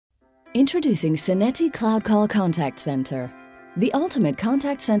Introducing Synetti CloudCall Contact Centre, the ultimate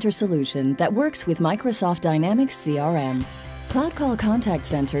contact center solution that works with Microsoft Dynamics CRM. CloudCall Contact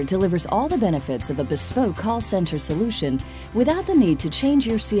Centre delivers all the benefits of a bespoke call center solution without the need to change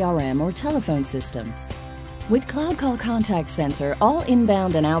your CRM or telephone system. With CloudCall Contact Centre, all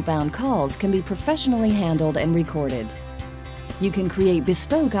inbound and outbound calls can be professionally handled and recorded. You can create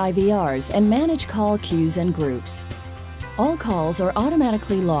bespoke IVRs and manage call queues and groups. All calls are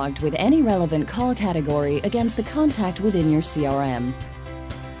automatically logged with any relevant call category against the contact within your CRM.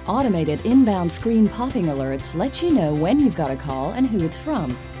 Automated inbound screen popping alerts let you know when you've got a call and who it's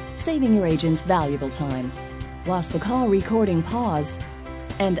from, saving your agents valuable time. Whilst the call recording pause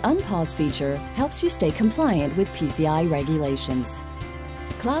and unpause feature helps you stay compliant with PCI regulations.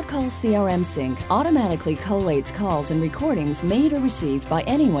 CloudCall CRM Sync automatically collates calls and recordings made or received by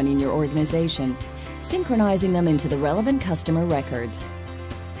anyone in your organization, synchronizing them into the relevant customer record,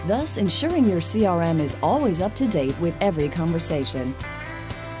 thus ensuring your CRM is always up to date with every conversation.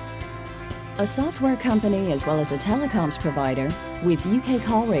 A software company as well as a telecoms provider, with UK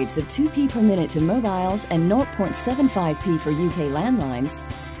call rates of 2p per minute to mobiles and 0.75p for UK landlines,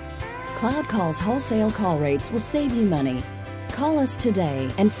 CloudCall's wholesale call rates will save you money. Call us today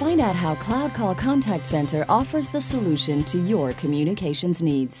and find out how CloudCall Contact Centre offers the solution to your communications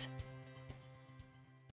needs.